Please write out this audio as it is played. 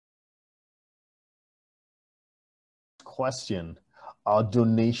question. Are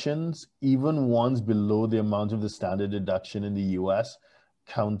donations, even ones below the amount of the standard deduction in the US,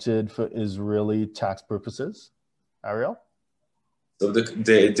 counted for Israeli tax purposes? Ariel? So the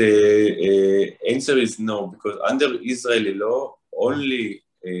answer is no, because under Israeli law, only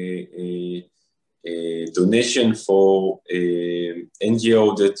donation for NGO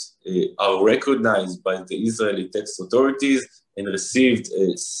that are recognized by the Israeli tax authorities and received a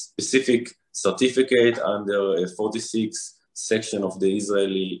specific certificate under 46 section of the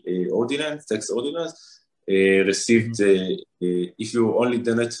Israeli tax ordinance, received, if you only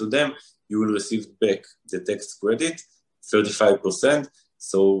donate to them, you will receive back the tax credit, 35%.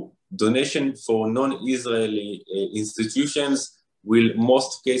 So donation for non-Israeli institutions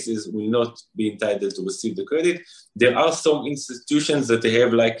most cases will not be entitled to receive the credit. There are some institutions that they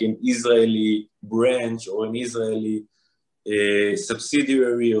have like an Israeli branch or an Israeli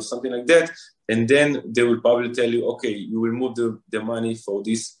subsidiary or something like that, and then they will probably tell you, okay, you will move the money for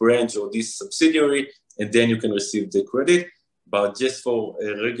this branch or this subsidiary, and then you can receive the credit. But just for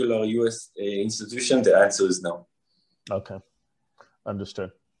a regular US institution, the answer is no. Okay,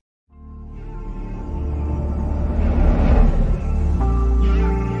 understood.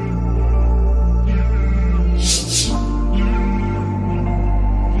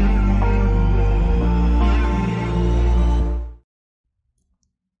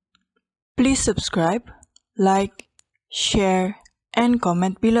 Please subscribe, like, share, and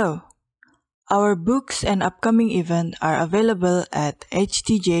comment below. Our books and upcoming event are available at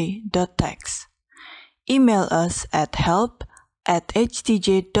htj.tax. Email us at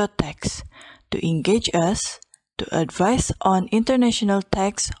help@htj.tax to engage us, to advise on international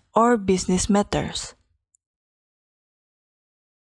tax or business matters.